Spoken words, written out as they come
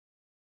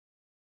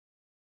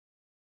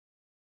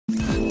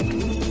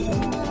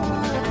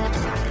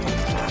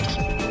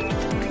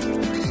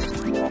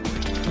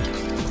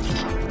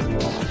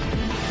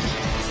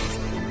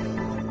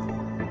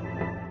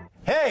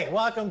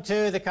welcome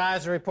to the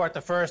Kaiser Report,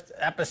 the first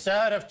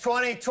episode of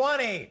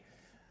 2020.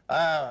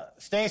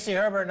 Stacey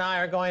Herbert and I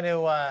are going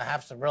to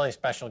have some really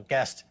special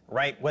guests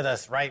right with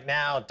us right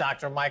now.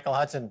 Dr. Michael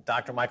Hudson.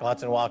 Dr. Michael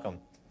Hudson, welcome.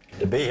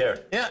 Good to be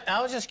here. Yeah,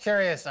 I was just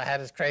curious. I had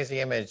this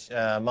crazy image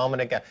a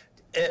moment ago.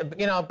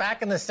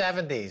 Back in the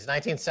 70s,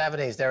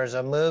 1970s, there was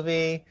a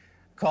movie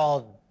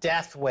called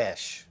Death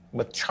Wish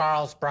with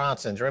Charles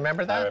Bronson. Do you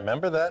remember that? I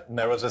remember that, and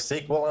there was a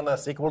sequel and a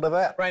sequel to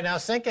that. Right, now I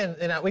was thinking,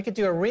 we could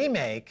do a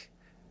remake.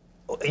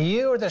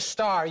 You are the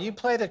star. You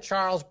play the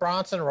Charles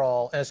Bronson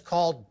role, and it's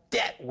called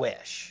Debt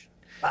Wish.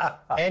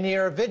 And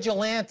you're a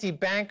vigilante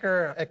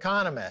banker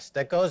economist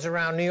that goes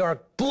around New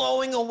York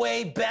blowing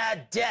away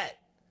bad debt.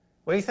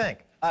 What do you think?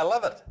 I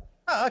love it.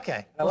 Oh,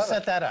 okay. We'll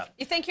set that up.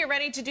 You think you're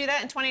ready to do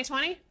that in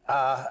 2020?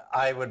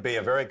 I would be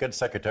a very good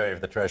Secretary of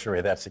the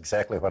Treasury. That's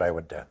exactly what I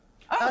would do.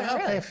 Oh,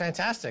 Okay, really?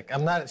 fantastic.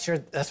 I'm not sure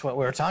that's what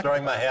we were talking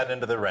Throwing about. my hat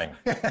into the ring.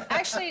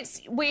 Actually,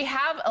 we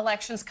have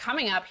elections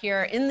coming up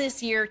here in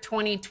this year,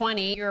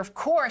 2020. You're, of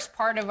course,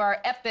 part of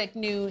our epic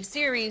new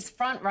series,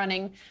 Front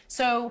Running.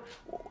 So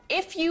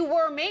if you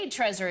were made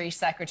Treasury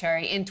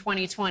Secretary in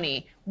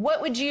 2020,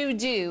 what would you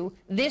do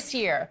this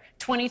year,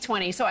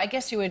 2020? So I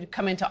guess you would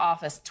come into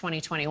office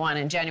 2021,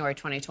 in January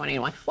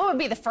 2021. What would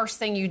be the first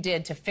thing you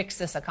did to fix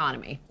this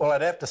economy? Well,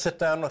 I'd have to sit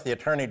down with the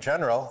Attorney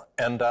General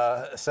and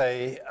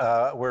say,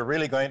 we're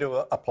really going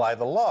to apply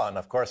the law. And,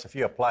 of course, if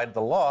you applied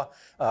the law,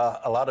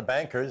 a lot of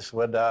bankers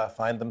would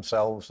find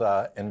themselves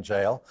in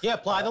jail. Yeah,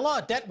 apply the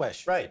law, Debt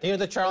Wish. Right. You're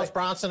the Charles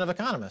Bronson of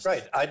economists.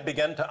 Right. I'd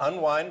begin to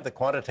unwind the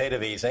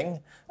quantitative easing,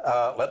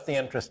 let the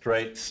interest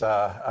rates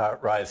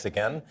rise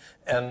again,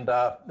 and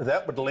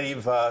that would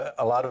leave a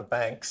lot of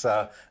banks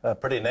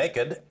pretty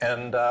naked,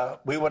 and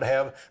we would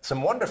have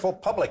some wonderful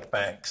public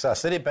banks.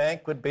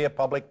 Citibank would be a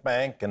public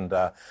bank, and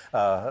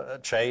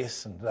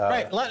Chase. And,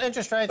 Right, let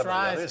interest rates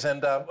rise. Others,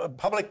 and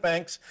public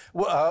banks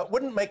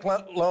wouldn't make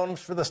loans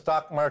for the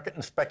stock market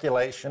and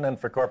speculation and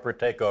for corporate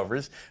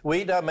takeovers.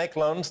 We'd make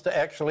loans to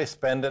actually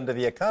spend into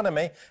the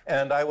economy,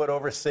 and I would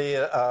oversee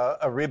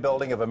a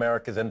rebuilding of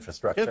America's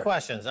infrastructure. Two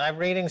questions. I'm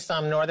reading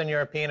some Northern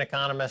European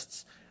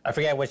economists. I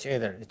forget which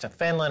either. It's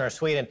Finland or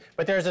Sweden.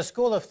 But there's a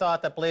school of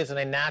thought that believes in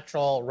a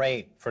natural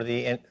rate for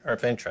the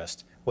of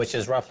interest, which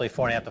is roughly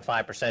 4.5% to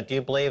 5%. Do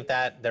you believe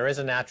that there is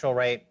a natural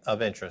rate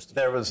of interest?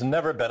 There has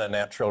never been a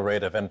natural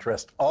rate of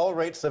interest. All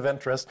rates of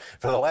interest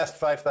for the last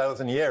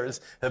 5,000 years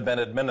have been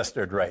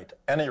administered rate.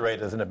 Any rate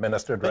is an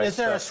administered rate. But is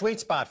there a sweet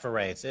spot for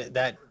rates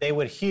that they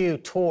would hew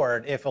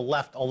toward if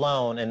left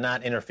alone and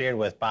not interfered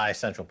with by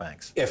central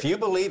banks? If you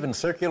believe in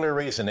circular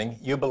reasoning,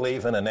 you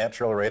believe in a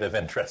natural rate of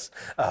interest.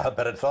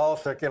 But it's all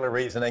circular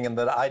reasoning, and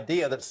the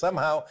idea that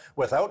somehow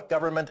without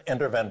government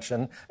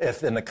intervention,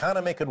 if an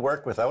economy could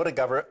work without a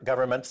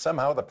government,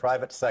 somehow the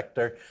private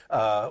sector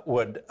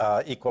would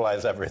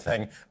equalize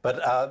everything.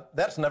 But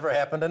that's never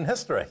happened in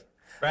history.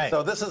 Right.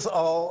 So this is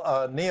all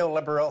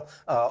neoliberal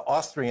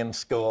Austrian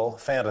school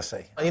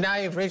fantasy. Now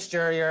you've reached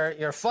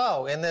your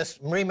foe in this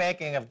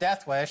remaking of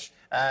Death Wish.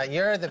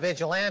 You're the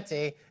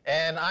vigilante,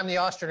 and I'm the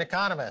Austrian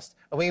economist.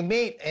 We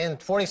meet in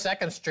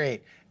 42nd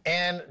Street.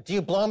 And do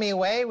you blow me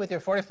away with your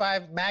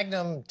 45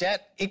 Magnum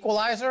debt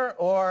equalizer,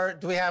 or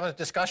do we have a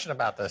discussion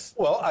about this?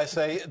 Well, I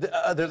say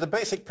there's a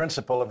basic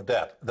principle of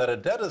debt, that a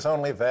debt is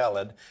only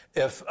valid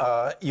if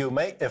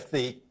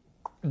the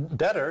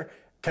debtor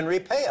can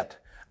repay it.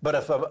 But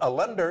if a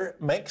lender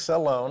makes a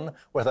loan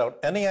without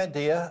any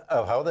idea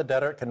of how the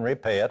debtor can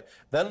repay it,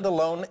 then the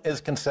loan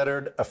is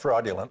considered a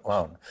fraudulent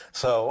loan.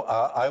 So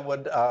I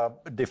would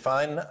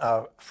define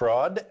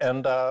fraud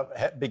and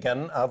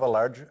begin of a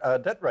large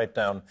debt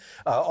write-down.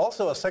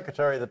 Also, as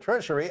Secretary of the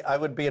Treasury, I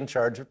would be in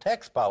charge of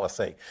tax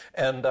policy.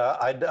 And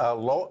I'd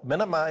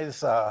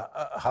minimize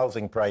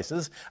housing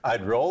prices.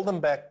 I'd roll them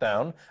back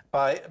down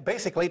by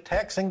basically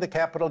taxing the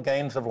capital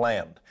gains of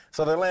land.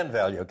 So they're land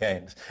value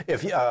gains.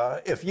 If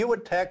you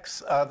would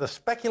tax the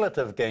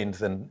speculative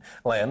gains in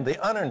land, the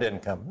unearned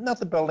income, not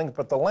the buildings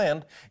but the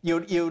land,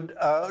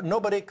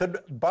 nobody could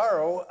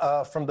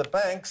borrow from the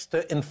banks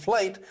to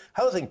inflate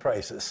housing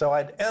prices. So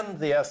I'd end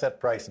the asset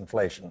price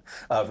inflation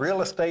of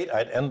real estate.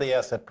 I'd end the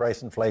asset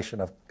price inflation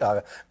of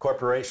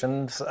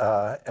corporations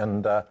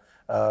and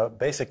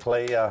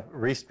basically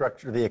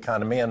restructure the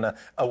economy in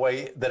a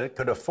way that it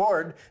could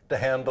afford to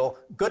handle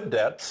good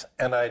debts,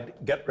 and I'd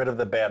get rid of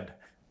the bad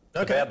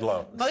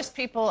loans. Most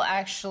people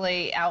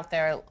actually out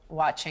there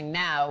watching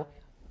now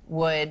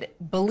would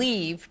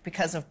believe,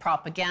 because of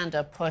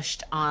propaganda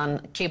pushed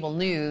on cable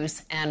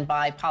news and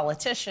by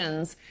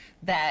politicians,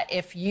 that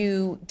if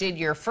you did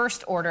your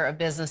first order of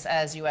business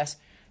as U.S.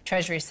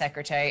 Treasury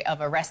Secretary of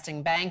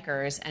arresting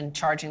bankers and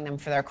charging them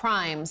for their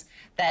crimes,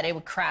 that it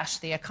would crash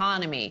the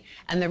economy.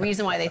 And the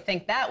reason why they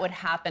think that would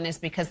happen is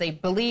because they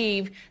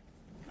believe,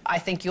 I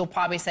think you'll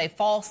probably say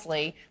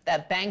falsely,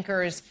 that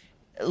bankers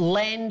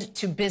lend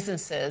to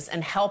businesses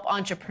and help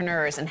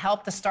entrepreneurs and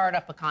help the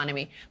startup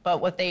economy.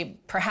 But what they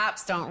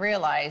perhaps don't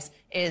realize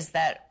is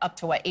that up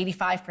to,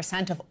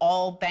 85% of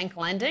all bank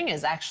lending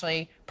is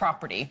actually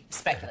property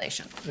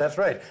speculation. That's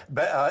right.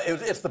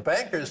 It's the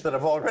bankers that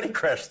have already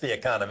crashed the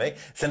economy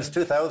since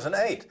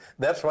 2008.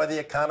 That's why the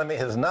economy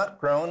has not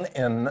grown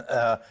in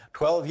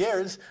 12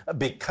 years,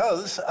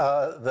 because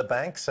the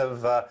banks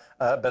have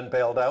been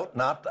bailed out,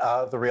 not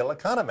the real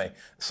economy.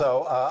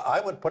 So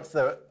I would put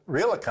the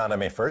real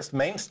economy first,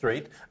 Main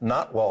Street,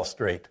 not Wall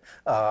Street.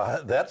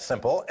 That's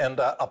simple. And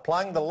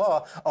applying the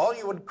law, all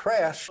you would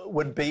crash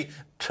would be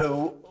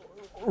to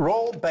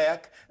roll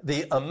back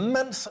the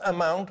immense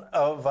amount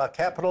of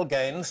capital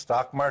gains,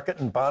 stock market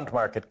and bond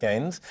market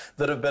gains,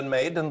 that have been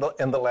made in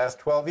the last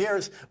 12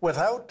 years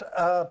without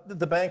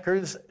the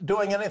bankers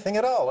doing anything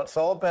at all. It's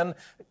all been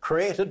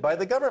created by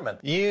the government.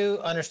 You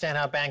understand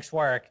how banks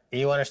work.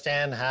 You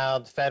understand how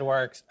the Fed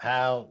works,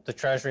 how the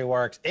Treasury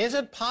works. Is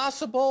it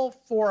possible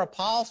for a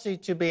policy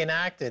to be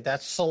enacted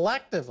that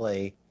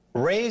selectively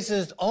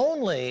raises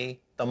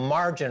only the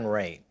margin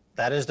rate?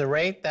 That is the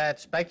rate that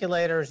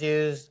speculators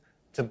use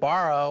to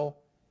borrow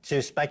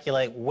to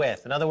speculate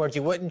with. In other words,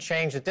 you wouldn't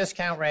change the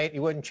discount rate,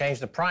 you wouldn't change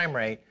the prime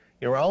rate.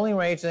 You're only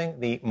raising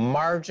the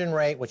margin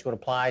rate, which would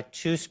apply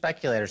to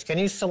speculators. Can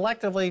you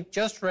selectively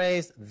just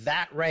raise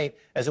that rate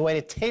as a way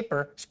to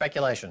taper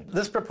speculation?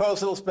 This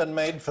proposal's been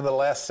made for the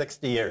last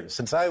 60 years.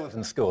 Since I was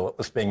in school, it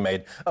was being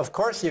made. Of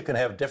course, you can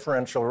have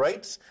differential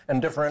rates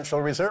and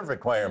differential reserve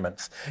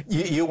requirements.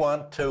 You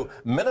want to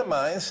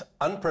minimize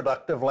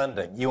unproductive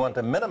lending. You want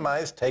to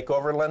minimize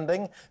takeover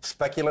lending,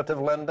 speculative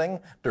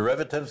lending,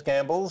 derivatives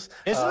gambles.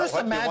 Isn't this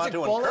a magic bullet? What you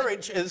want to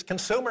encourage is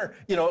consumer,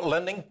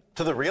 lending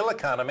to the real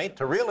economy,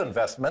 to real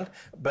investment.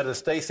 But as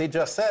Stacey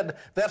just said,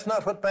 that's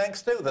not what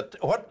banks do.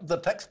 What the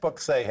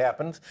textbooks say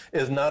happens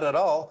is not at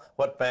all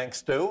what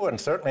banks do, and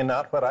certainly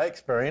not what I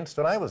experienced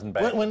when I was in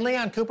banking. When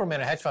Leon Cooperman,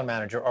 a hedge fund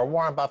manager, or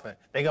Warren Buffett,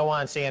 they go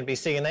on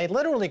CNBC and they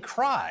literally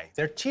cry,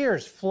 their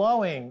tears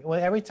flowing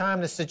every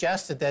time it's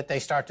suggested that they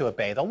start to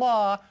obey the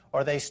law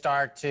or they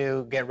start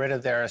to get rid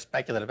of their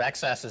speculative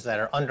excesses that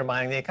are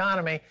undermining the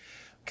economy.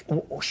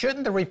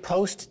 Shouldn't the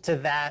riposte to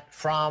that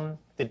from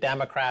the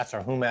Democrats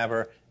or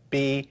whomever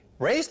be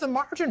raise the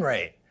margin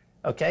rate?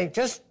 Okay,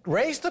 just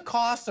raise the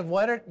cost of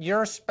what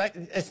you're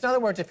in other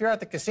words, if you're at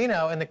the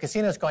casino and the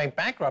casino's going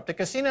bankrupt, the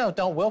casino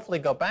don't willfully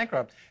go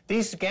bankrupt.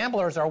 These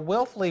gamblers are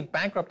willfully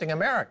bankrupting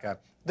America.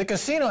 The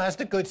casino has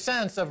the good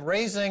sense of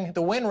raising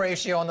the win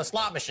ratio on the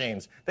slot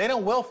machines. They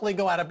don't willfully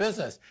go out of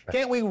business.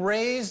 Can't we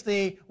raise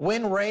the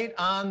win rate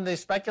on the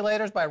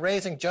speculators by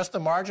raising just the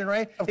margin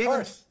rate? Of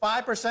course.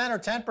 5% or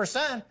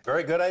 10%?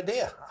 Very good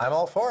idea. I'm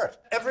all for it.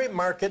 Every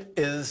market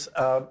is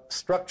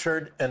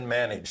structured and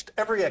managed.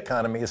 Every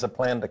economy is a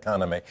planned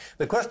economy.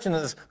 The question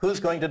is, who's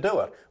going to do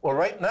it? Well,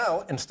 right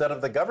now, instead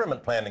of the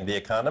government planning the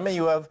economy,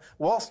 you have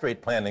Wall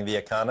Street planning the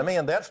economy,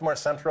 and that's more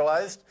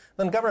centralized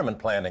than government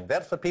planning.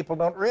 That's what people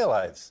don't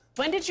realize.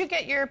 When did you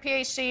get your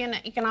PhD in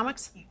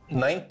economics?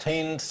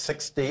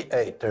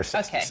 1968 or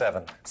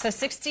 67. Okay. So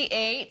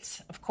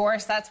 68, of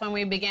course, that's when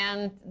we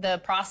began the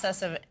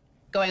process of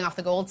going off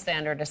the gold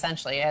standard,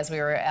 essentially, as we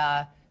were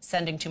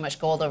sending too much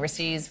gold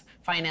overseas,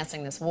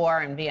 financing this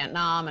war in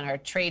Vietnam and our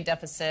trade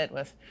deficit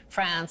with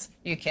France,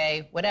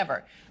 UK,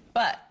 whatever.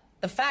 But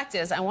the fact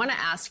is, I want to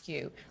ask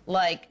you,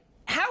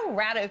 how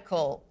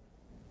radical,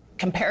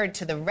 compared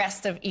to the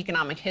rest of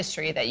economic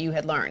history that you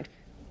had learned,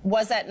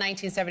 was that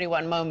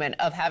 1971 moment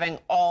of having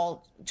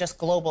all just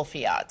global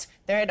fiat?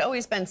 There had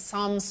always been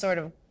some sort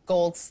of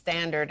gold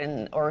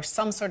standard or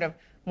some sort of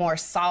more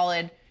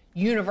solid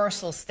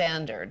universal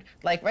standard.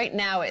 Like right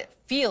now, it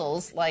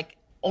feels like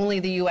only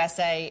the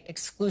USA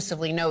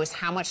exclusively knows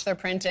how much they're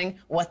printing,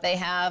 what they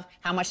have,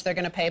 how much they're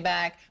going to pay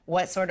back,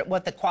 what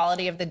the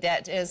quality of the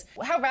debt is.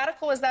 How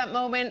radical was that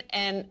moment,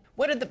 and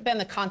what had been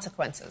the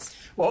consequences?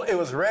 Well, it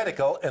was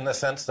radical in the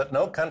sense that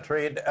no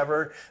country had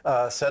ever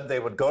said they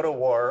would go to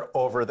war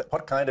over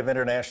what kind of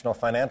international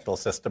financial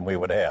system we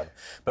would have.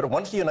 But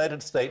once the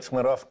United States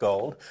went off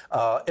gold,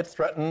 it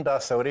threatened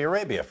Saudi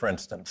Arabia, for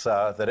instance,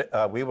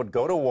 that we would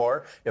go to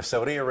war if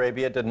Saudi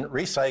Arabia didn't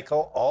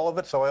recycle all of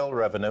its oil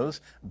revenues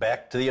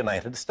back to the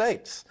United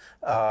States.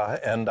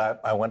 And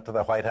I went to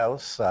the White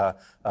House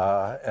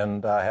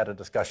and had a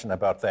discussion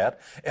about that.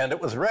 And it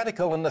was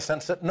radical in the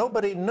sense that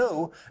nobody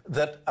knew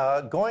that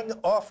going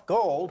off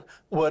gold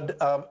would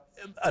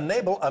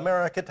enable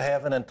America to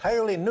have an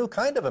entirely new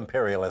kind of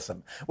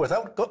imperialism.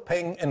 Without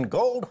paying in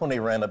gold when we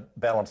ran a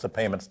balance of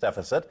payments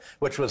deficit,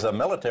 which was a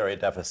military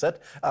deficit,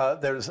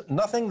 there's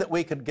nothing that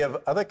we could give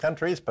other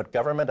countries but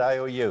government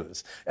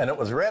IOUs. And it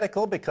was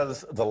radical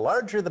because the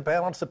larger the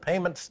balance of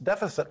payments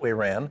deficit we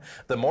ran,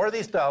 the more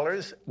these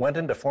dollars went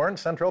into foreign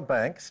central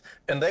banks,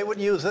 and they would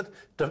use it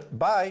to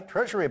buy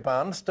treasury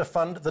bonds to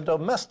fund the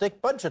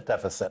domestic budget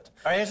deficit.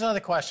 All right, here's another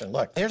question.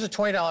 Look, here's a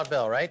 $20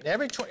 bill, right?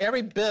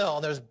 Every bill,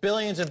 there's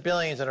billions and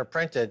billions that are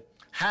printed,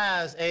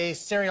 has a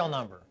serial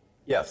number.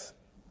 Yes.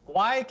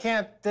 Why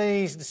can't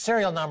these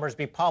serial numbers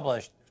be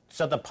published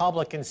so the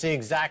public can see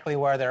exactly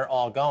where they're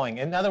all going?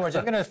 In other words,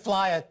 you're going to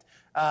fly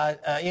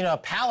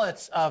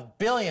pallets of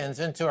billions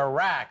into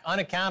Iraq,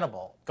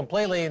 unaccountable,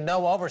 completely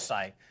no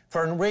oversight,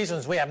 for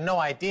reasons we have no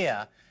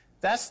idea.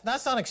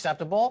 That's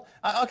unacceptable.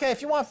 Okay,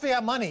 if you want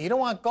fiat money, you don't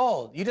want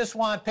gold. You just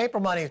want paper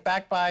money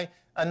backed by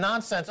a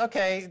nonsense.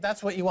 Okay,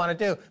 that's what you want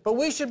to do. But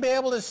we should be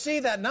able to see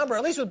that number.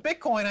 At least with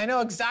Bitcoin, I know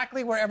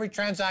exactly where every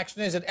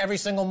transaction is at every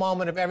single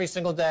moment of every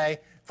single day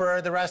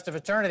for the rest of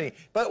eternity.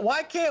 But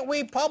why can't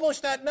we publish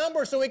that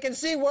number so we can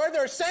see where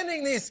they're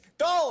sending these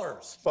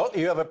dollars? Well,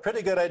 you have a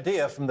pretty good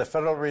idea from the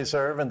Federal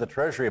Reserve and the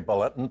Treasury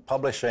Bulletin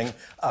publishing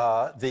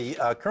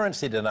the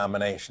currency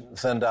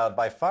denominations. And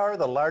by far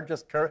the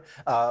largest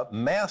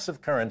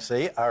massive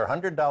currency are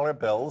 $100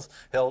 bills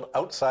held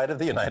outside of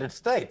the United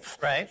States.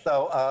 Right.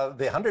 So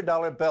the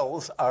 $100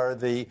 bills are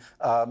the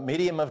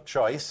medium of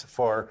choice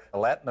for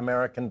Latin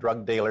American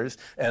drug dealers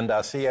and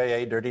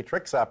CIA dirty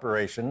tricks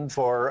operations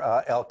for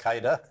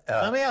Al-Qaeda.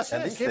 Let me ask you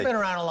this. You've been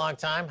around a long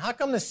time. How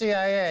come the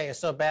CIA is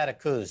so bad at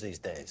coups these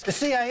days? The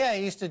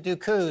CIA used to do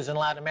coups in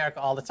Latin America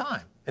all the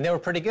time, and they were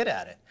pretty good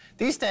at it.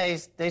 These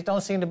days, they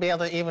don't seem to be able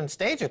to even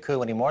stage a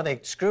coup anymore.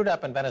 They screwed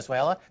up in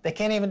Venezuela. They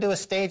can't even do a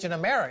stage in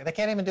America. They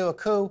can't even do a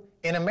coup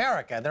in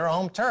America, their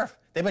home turf.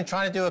 They've been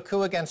trying to do a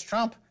coup against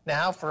Trump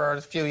now for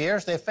a few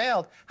years. They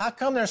failed. How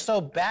come they're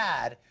so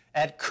bad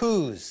at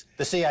coups,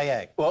 the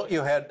CIA? Well,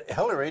 you had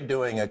Hillary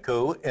doing a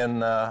coup in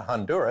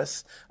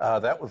Honduras.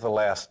 That was the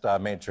last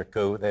major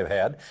coup they've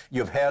had.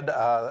 You've had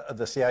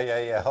the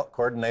CIA help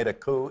coordinate a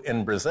coup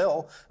in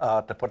Brazil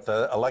to put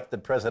the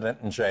elected president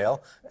in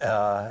jail.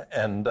 How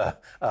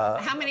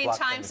many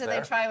times did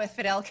they try with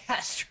Fidel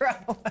Castro?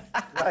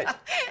 Right.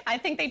 I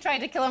think they tried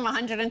to kill him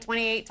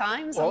 128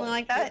 times, something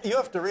like that. You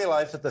have to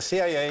realize that the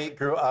CIA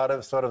grew out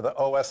of sort of the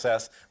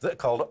OSS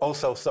called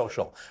Oso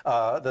Social.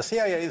 The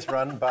CIA is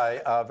run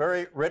by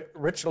very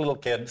rich little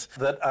kids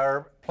that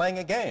are playing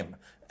a game.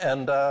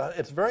 And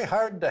it's very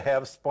hard to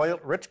have spoiled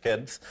rich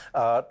kids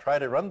try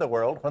to run the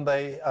world when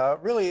they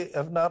really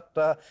have not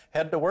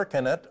had to work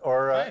in it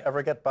or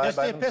ever get by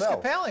themselves. The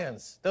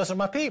Episcopalians. Those are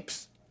my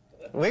peeps.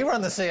 We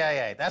run the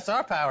CIA. That's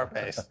our power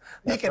base.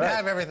 You can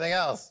have everything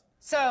else.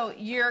 So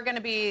you're going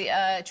to be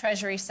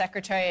Treasury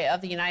Secretary of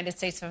the United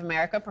States of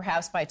America,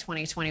 perhaps by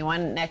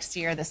 2021. Next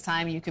year, this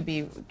time, you could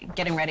be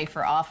getting ready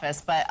for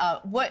office.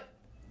 But what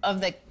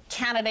of the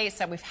candidates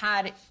that we've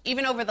had,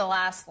 even over the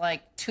last,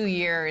 2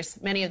 years,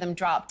 many of them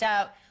dropped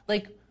out,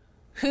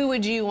 who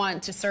would you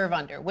want to serve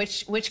under?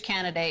 Which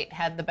candidate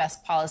had the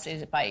best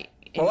policies by?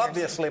 Well,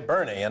 obviously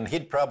Bernie, and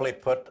he'd probably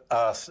put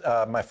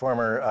my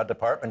former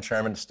department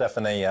chairman,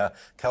 Stephanie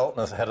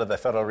Kelton, as head of the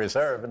Federal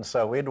Reserve, and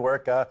so we'd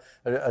work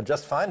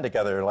just fine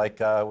together like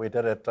we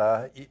did at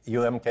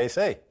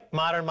UMKC.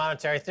 Modern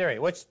monetary theory,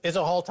 which is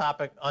a whole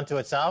topic unto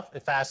itself.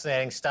 It's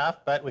fascinating stuff,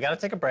 but we got to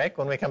take a break.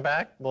 When we come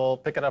back, we'll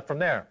pick it up from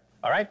there.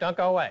 All right, don't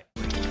go away.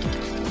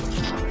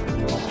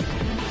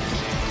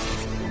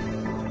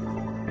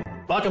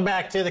 Welcome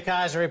back to the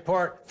Kaiser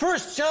Report.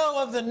 First show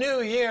of the new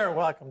year.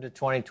 Welcome to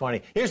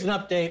 2020. Here's an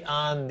update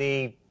on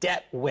the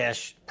Death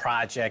Wish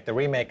project, the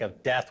remake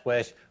of Death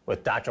Wish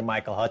with Dr.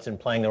 Michael Hudson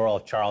playing the role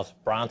of Charles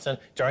Bronson.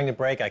 During the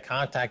break, I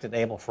contacted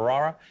Abel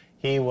Ferrara.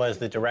 He was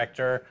the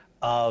director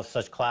of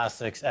such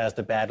classics as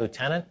The Bad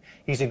Lieutenant.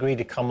 He's agreed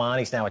to come on.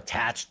 He's now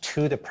attached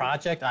to the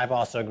project. I've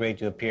also agreed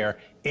to appear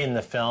in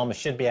the film. It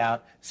should be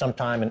out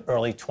sometime in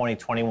early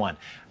 2021.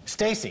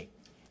 Stacey.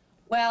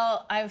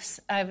 Well,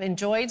 I've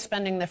enjoyed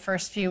spending the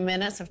first few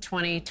minutes of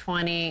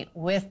 2020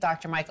 with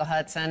Dr. Michael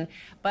Hudson,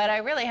 but I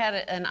really had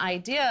an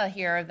idea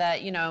here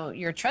that,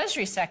 your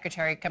Treasury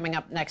Secretary coming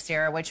up next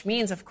year, which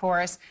means, of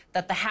course,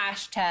 that the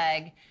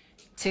hashtag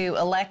to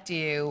elect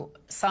you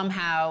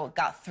somehow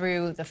got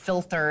through the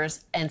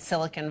filters in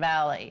Silicon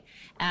Valley.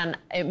 And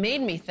it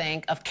made me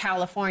think of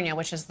California,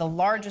 which is the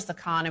largest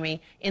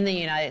economy in the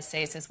United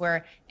States, is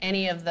where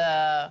any of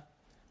the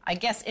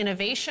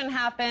innovation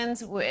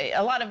happens.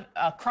 A lot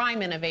of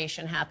crime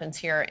innovation happens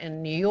here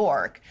in New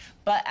York.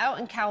 But out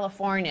in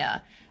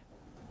California,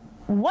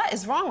 what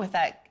is wrong with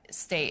that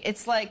state?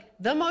 It's like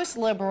the most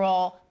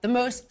liberal, the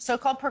most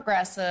so-called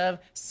progressive,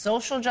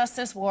 social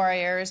justice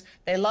warriors.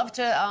 They love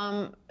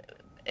to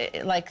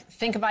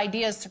think of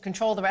ideas to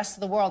control the rest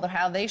of the world of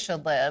how they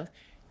should live.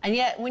 And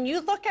yet, when you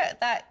look at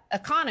that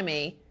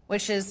economy,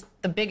 which is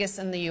the biggest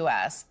in the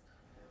U.S.,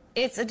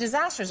 it's a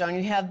disaster zone.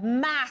 You have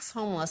mass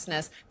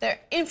homelessness.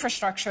 Their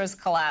infrastructure is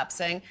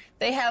collapsing.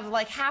 They have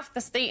half the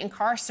state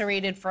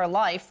incarcerated for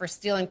life for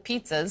stealing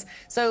pizzas.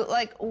 So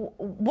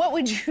what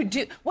would you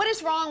do? What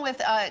is wrong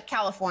with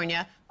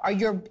California?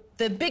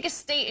 The biggest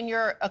state in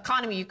your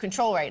economy you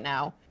control right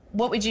now.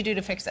 What would you do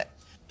to fix it?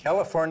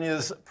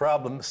 California's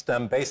problems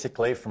stem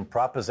basically from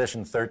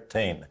Proposition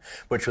 13,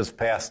 which was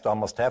passed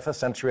almost half a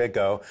century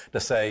ago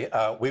to say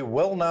we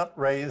will not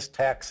raise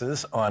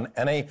taxes on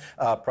any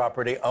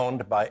property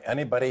owned by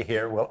anybody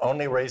here. We'll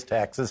only raise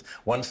taxes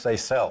once they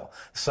sell.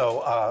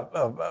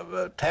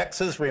 So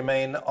taxes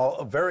remain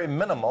very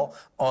minimal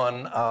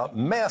on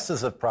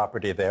masses of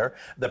property there.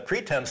 The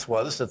pretense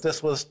was that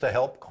this was to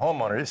help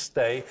homeowners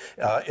stay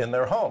in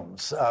their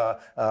homes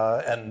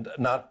and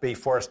not be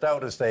forced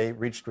out as they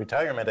reached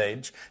retirement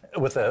age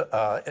with the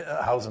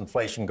house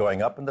inflation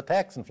going up and the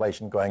tax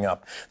inflation going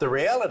up. The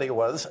reality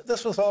was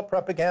this was all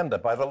propaganda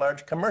by the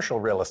large commercial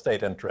real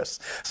estate interests.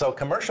 So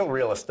commercial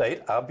real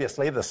estate,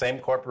 obviously the same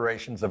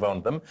corporations have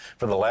owned them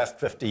for the last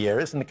 50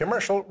 years, and the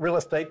commercial real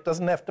estate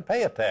doesn't have to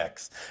pay a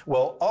tax.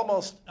 Well,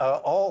 almost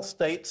all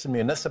states and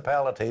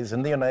municipalities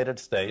in the United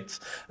States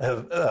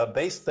have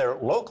based their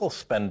local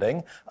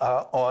spending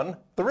on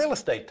the real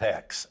estate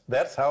tax.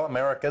 That's how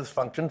America's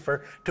functioned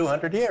for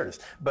 200 years.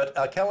 But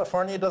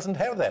California doesn't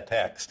have that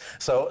tax.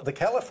 So the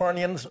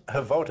Californians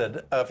have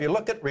voted. If you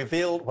look at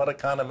what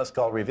economists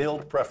call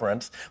revealed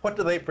preference, what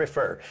do they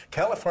prefer?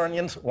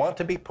 Californians want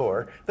to be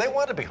poor. They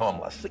want to be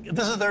homeless.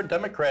 This is their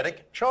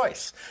democratic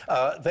choice.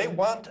 They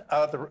want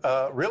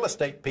the real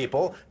estate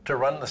people to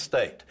run the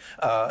state.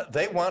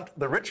 They want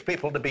the rich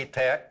people to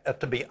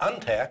be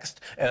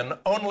untaxed, and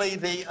only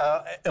the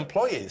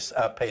employees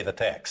pay the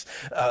tax.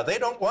 They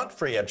don't want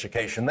free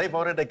education. They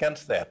voted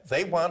against that.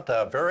 They want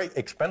a very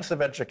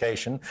expensive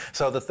education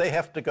so that they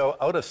have to go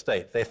out of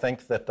state. They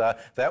think that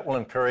that will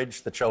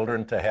encourage the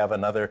children to have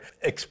another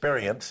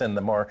experience in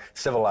the more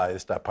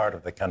civilized part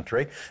of the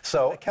country.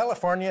 So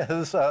California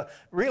has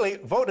really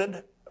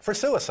voted for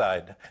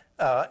suicide.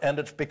 And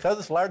it's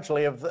because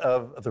largely of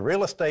the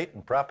real estate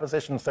and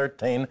Proposition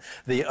 13,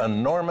 the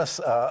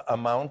enormous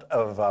amount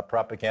of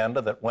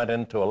propaganda that went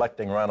into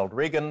electing Ronald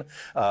Reagan,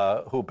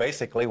 who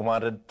basically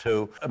wanted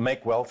to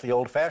make wealth the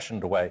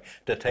old-fashioned way,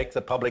 to take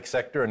the public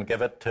sector and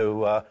give it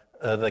to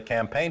the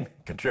campaign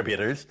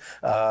contributors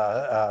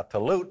to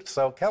loot.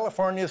 So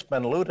California's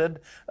been looted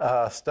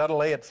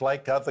steadily. It's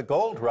like the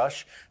gold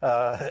rush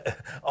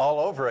all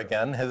over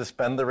again has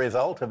been the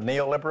result of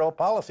neoliberal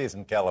policies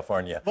in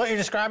California. What you're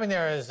describing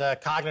there is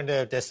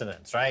cognitive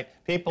dissonance, right?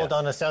 People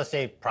don't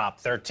associate Prop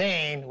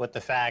 13 with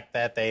the fact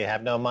that they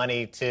have no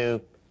money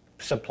to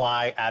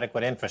supply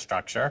adequate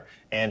infrastructure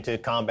and to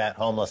combat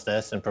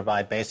homelessness and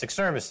provide basic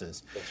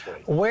services. That's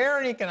right.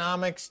 Where in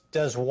economics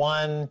does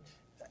one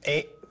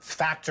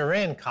factor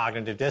in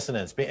cognitive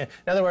dissonance? In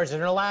other words,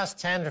 in the last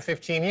 10 or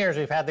 15 years,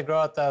 we've had the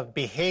growth of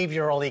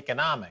behavioral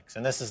economics,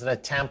 and this is an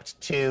attempt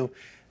to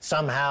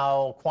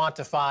somehow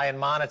quantify and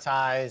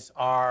monetize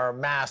our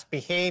mass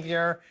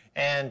behavior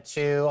and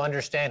to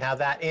understand how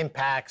that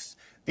impacts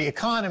the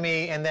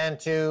economy and then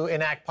to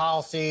enact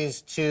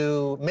policies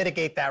to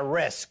mitigate that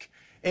risk.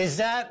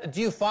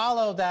 Do you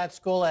follow that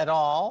school at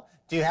all?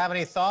 Do you have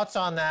any thoughts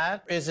on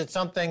that? Is it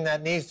something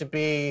that needs to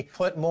be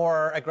put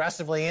more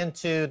aggressively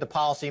into the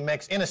policy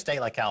mix in a state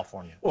like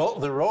California? Well,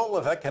 the role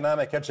of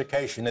economic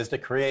education is to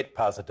create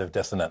positive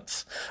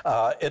dissonance.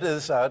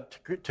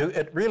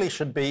 It really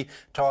should be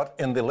taught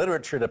in the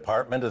literature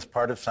department as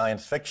part of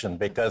science fiction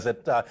because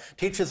it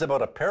teaches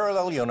about a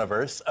parallel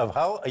universe of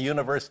how a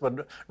universe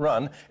would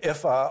run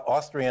if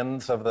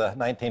Austrians of the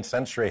 19th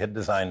century had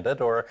designed it,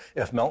 or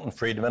if Milton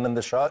Friedman in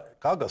the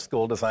Chicago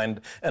School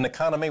designed an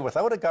economy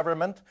without a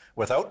government,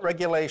 without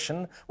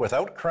regulation,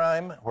 without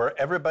crime, where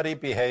everybody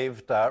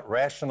behaved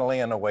rationally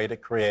in a way to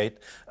create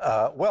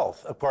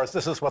wealth. Of course,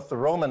 this is what the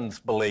Romans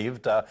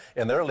believed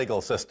in their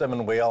legal system,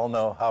 and we all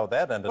know how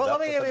that ended up. Well,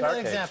 let me give you another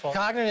example.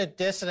 Cognitive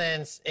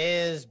dissonance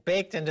is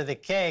baked into the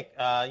cake.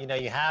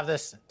 You have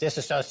this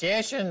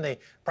disassociation, the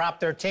Prop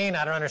 13.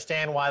 I don't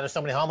understand why there's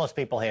so many homeless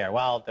people here.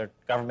 Well, their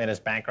government is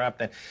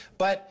bankrupt.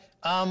 But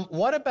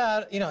what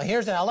about,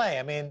 here's L.A.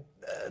 I mean,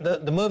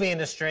 the movie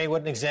industry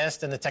wouldn't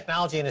exist and the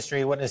technology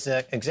industry wouldn't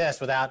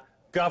exist without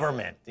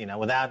government,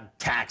 without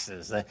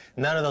taxes.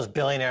 None of those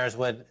billionaires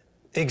would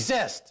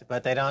exist,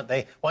 but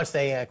once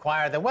they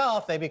acquire the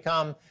wealth,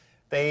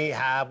 they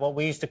have what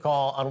we used to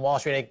call on Wall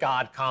Street a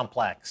God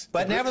complex.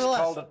 But nevertheless,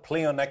 called it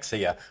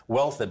pleonexia,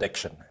 wealth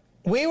addiction.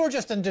 We were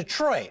just in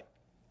Detroit,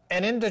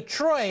 and in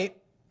Detroit,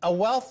 a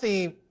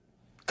wealthy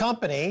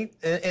company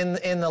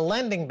in the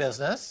lending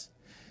business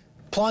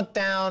plunked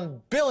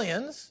down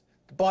billions,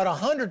 bought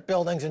 100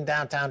 buildings in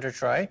downtown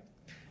Detroit,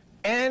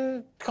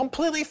 and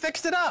completely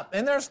fixed it up.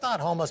 And there's not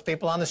homeless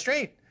people on the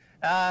street.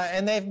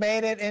 And they've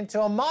made it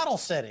into a model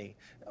city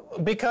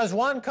because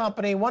one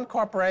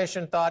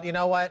corporation thought, you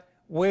know what,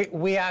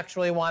 we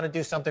actually want to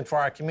do something for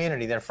our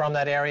community. They're from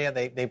that area.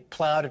 They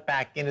plowed it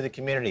back into the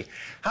community.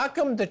 How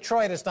come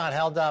Detroit is not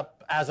held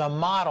up as a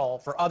model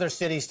for other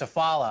cities to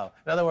follow?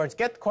 In other words,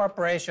 get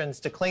corporations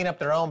to clean up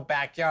their own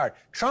backyard.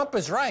 Trump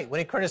is right when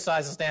he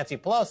criticizes Nancy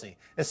Pelosi.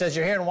 It says,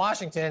 you're here in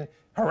Washington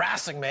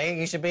harassing me.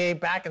 You should be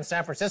back in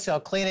San Francisco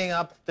cleaning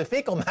up the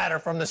fecal matter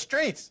from the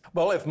streets.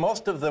 Well, if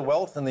most of the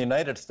wealth in the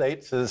United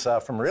States is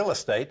from real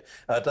estate,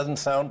 it doesn't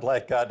sound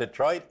like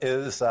Detroit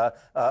is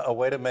a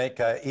way to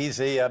make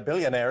easy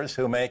billionaires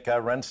who make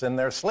rents in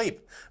their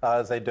sleep,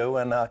 as they do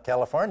in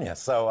California.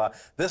 So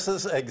this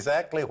is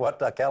exactly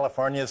what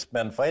California's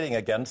been fighting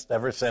against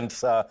ever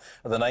since the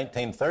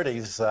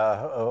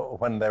 1930s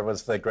when there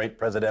was the great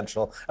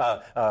presidential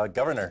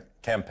governor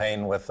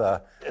campaign with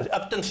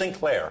Upton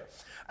Sinclair.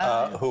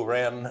 who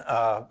ran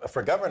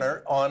for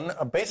governor on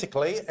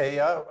basically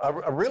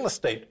a real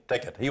estate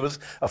ticket. He was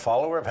a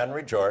follower of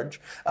Henry George,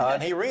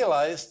 and he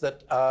realized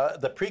that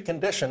the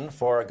precondition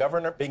for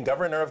being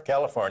governor of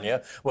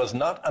California was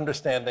not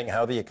understanding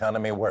how the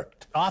economy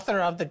worked. Author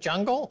of The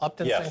Jungle,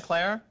 Upton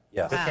Sinclair?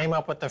 Yes. Who came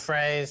up with the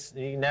phrase,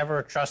 you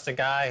never trust a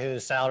guy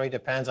whose salary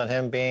depends on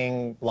him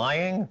being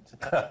lying?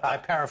 I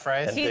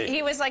paraphrase.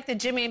 He was like the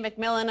Jimmy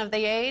McMillan of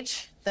the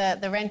age,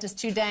 the rent is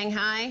too dang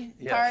high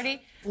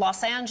party.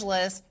 Los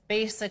Angeles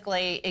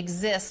basically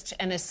exists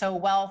and is so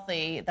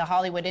wealthy, the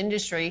Hollywood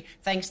industry,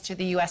 thanks to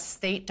the U.S.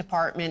 State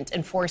Department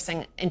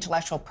enforcing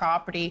intellectual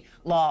property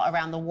law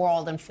around the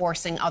world and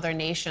forcing other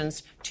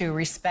nations to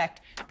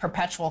respect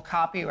perpetual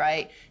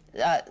copyright.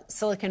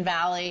 Silicon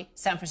Valley,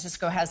 San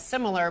Francisco has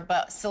similar,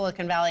 but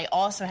Silicon Valley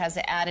also has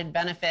the added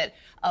benefit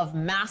of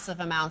massive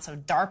amounts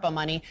of DARPA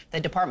money. The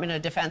Department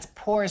of Defense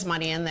pours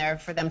money in there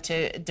for them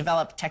to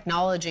develop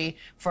technology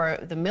for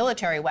the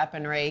military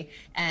weaponry.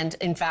 And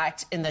in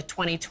fact, in the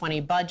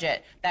 2020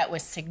 budget, that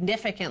was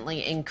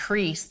significantly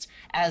increased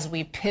as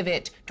we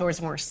pivot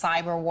towards more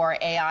cyber war,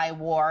 AI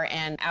war,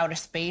 and outer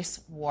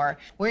space war.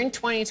 We're in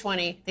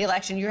 2020, the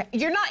election.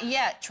 You're not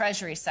yet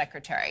Treasury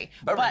Secretary.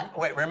 But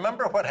wait,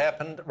 remember what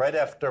happened right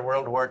after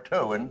World War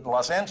II in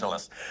Los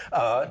Angeles?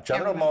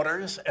 General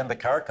Motors and the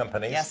car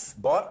companies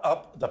bought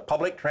up the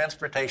public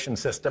transportation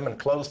system and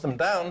closed them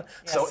down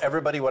so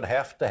everybody would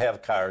have to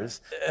have cars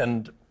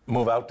and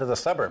move out to the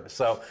suburbs.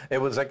 So it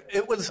was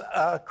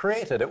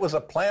created. It was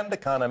a planned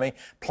economy,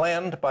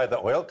 planned by the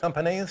oil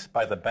companies,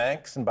 by the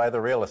banks, and by the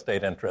real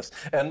estate interests.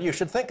 And you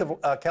should think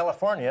of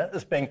California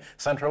as being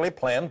centrally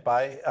planned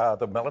by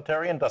the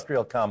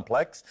military-industrial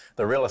complex,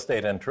 the real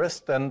estate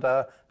interest, and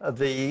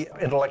the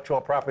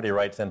intellectual property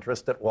rights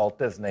interest at Walt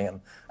Disney.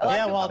 And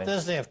Walt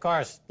Disney, of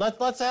course.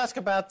 Let's ask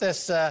about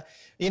this,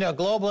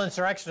 global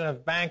insurrection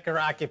of banker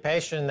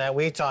occupation that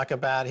we talk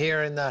about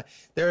here.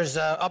 There's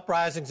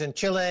uprisings in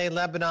Chile,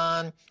 Lebanon,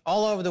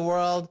 all over the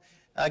world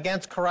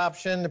against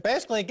corruption,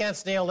 basically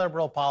against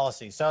neoliberal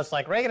policy. So it's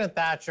like Reagan and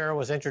Thatcher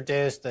was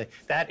introduced,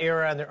 that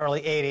era in the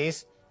early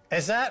 80s.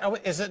 Is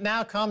it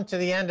now come to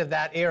the end of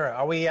that era?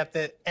 Are we at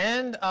the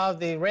end of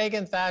the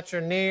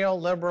Reagan-Thatcher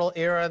neoliberal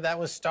era that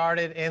was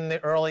started in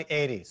the early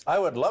 80s? I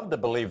would love to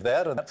believe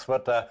that, and that's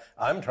what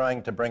I'm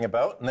trying to bring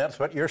about, and that's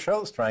what your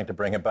show's trying to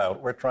bring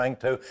about. We're trying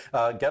to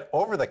get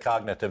over the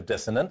cognitive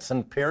dissonance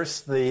and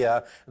pierce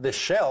the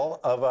shell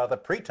of the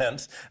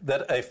pretense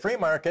that a free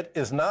market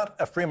is not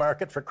a free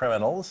market for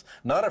criminals,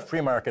 not a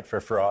free market for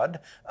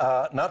fraud,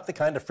 not the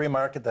kind of free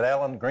market that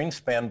Alan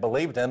Greenspan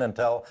believed in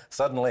until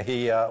suddenly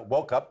he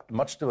woke up,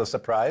 much to his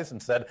surprise,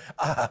 and said,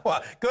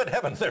 well, good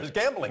heavens, there's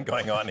gambling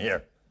going on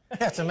here.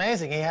 That's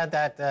amazing. He had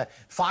that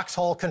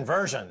foxhole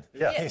conversion.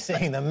 He's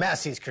seeing the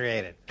mess he's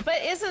created. But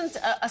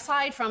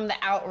aside from the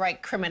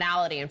outright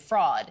criminality and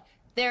fraud,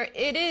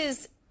 it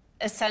is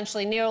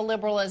essentially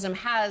neoliberalism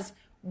has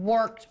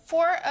worked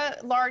for a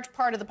large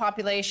part of the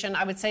population,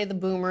 I would say the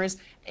boomers.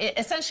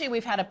 Essentially,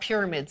 we've had a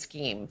pyramid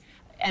scheme,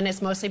 and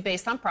it's mostly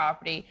based on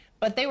property,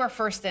 but they were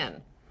first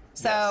in.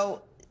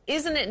 So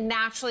isn't it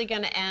naturally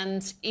going to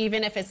end,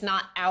 even if it's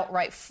not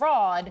outright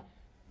fraud,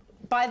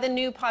 by the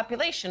new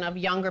population of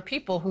younger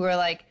people who are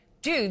like,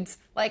 dudes,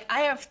 like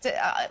I have to,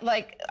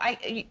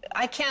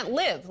 I can't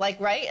live,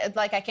 right?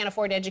 Like I can't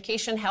afford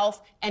education,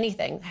 health,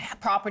 anything,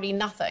 property,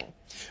 nothing.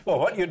 Well,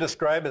 what you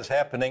describe as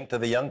happening to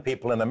the young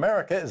people in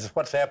America is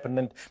what's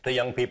happening to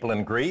young people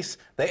in Greece.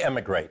 They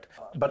emigrate.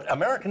 But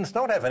Americans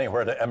don't have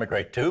anywhere to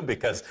emigrate to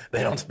because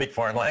they don't speak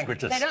foreign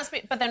languages. They don't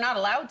speak, but they're not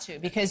allowed to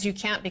because you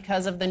can't,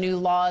 because of the new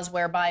laws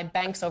whereby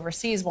banks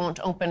overseas won't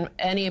open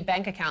any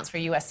bank accounts for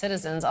U.S.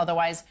 citizens.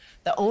 Otherwise,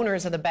 the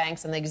owners of the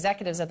banks and the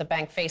executives of the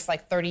bank face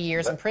like 30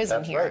 years in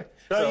prison here. Right.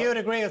 So you would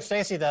agree with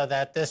Stacey, though,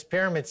 that this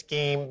pyramid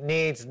scheme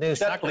needs new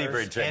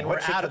suckers, and we're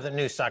out of the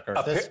new suckers.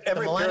 The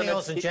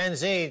millennials and Gen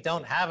Z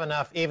don't have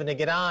enough even to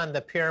get on the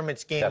pyramid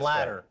scheme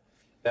ladder. Right.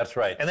 That's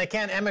right. And they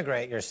can't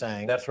emigrate, you're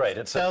saying. That's right.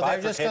 It's so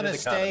they're just going to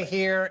stay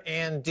here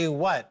and do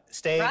what?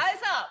 Rise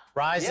up.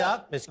 Rise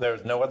up?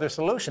 There's no other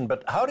solution.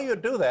 But how do you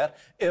do that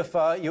if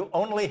you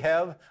only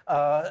have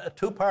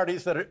two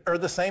parties that are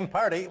the same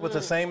party with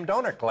the same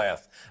donor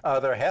class?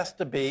 There has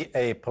to be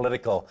a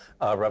political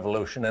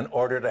revolution in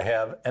order to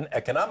have an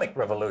economic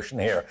revolution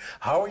here.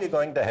 How are you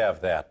going to have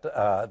that?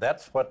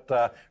 That's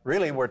what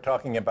really we're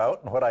talking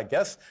about, and what I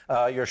guess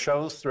your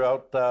shows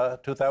throughout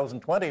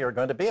 2020 are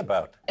going to be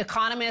about.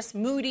 Economists,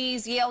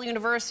 Moody's, Yale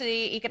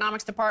University,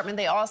 Economics Department,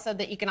 they all said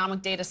the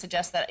economic data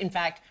suggests that, in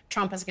fact,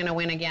 Trump is going to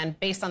win again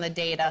based on the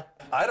data.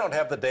 I don't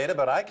have the data,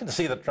 but I can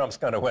see that Trump's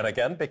going to win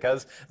again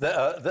because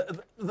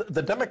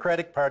the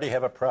Democratic Party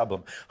have a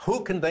problem.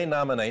 Who can they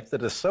nominate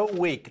that is so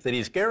weak that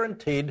he's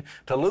guaranteed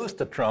to lose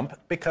to Trump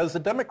because the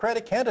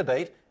Democratic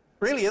candidate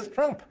really is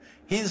Trump?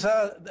 He's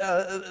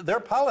their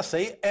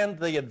policy, and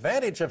the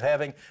advantage of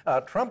having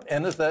Trump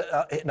in is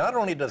that not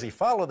only does he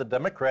follow the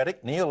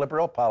Democratic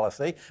neoliberal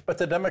policy, but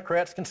the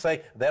Democrats can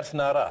say, that's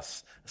not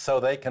us. So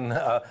they can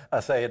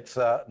say it's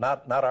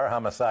not our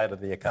homicide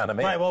of the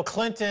economy. Right, well,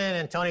 Clinton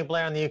and Tony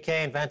Blair in the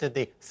UK invented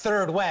the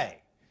third way.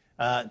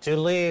 to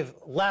leave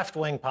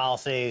left-wing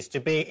policies to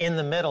be in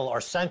the middle or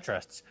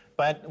centrists.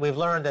 But we've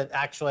learned that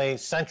actually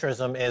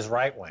centrism is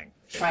right-wing.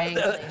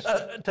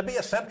 To be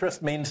a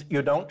centrist means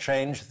you don't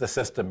change the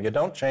system. You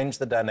don't change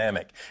the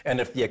dynamic. And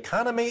if the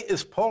economy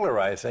is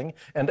polarizing,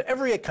 and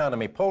every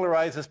economy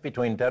polarizes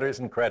between debtors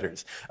and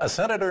creditors, a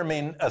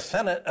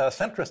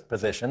centrist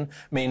position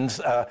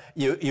means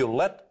you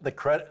let the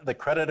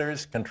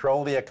creditors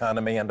control the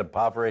economy and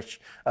impoverish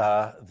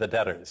the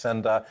debtors.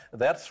 And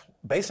that's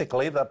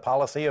basically the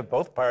policy of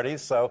both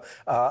parties. So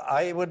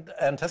I would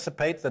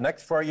anticipate the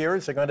next 4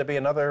 years are going to be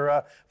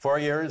another 4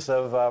 years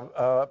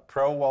of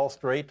pro-Wall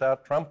Street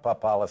Trump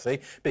policy,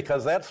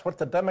 because that's what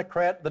the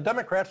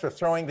Democrats are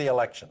throwing the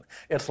election.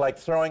 It's like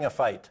throwing a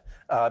fight.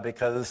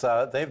 Because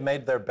they've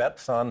made their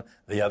bets on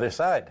the other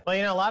side. Well,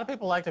 you know, a lot of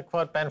people like to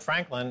quote Ben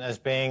Franklin as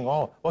being,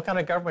 oh, what kind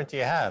of government do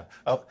you have?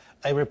 Oh,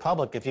 a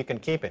republic if you can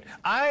keep it.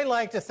 I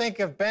like to think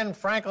of Ben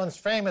Franklin's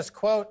famous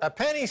quote, a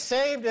penny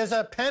saved is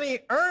a penny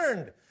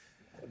earned.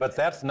 But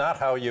that's not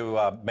how you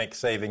make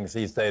savings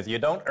these days. You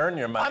don't earn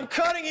your money. I'm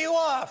cutting you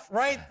off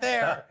right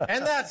there.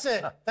 And that's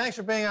it. Thanks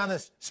for being on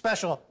this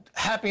special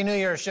Happy New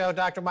Year show,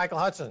 Dr. Michael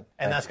Hudson.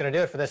 And that's going to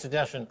do it for this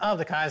edition of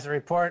the Kaiser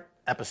Report,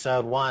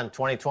 Episode 1,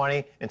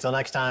 2020. Until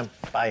next time,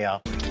 bye,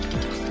 y'all.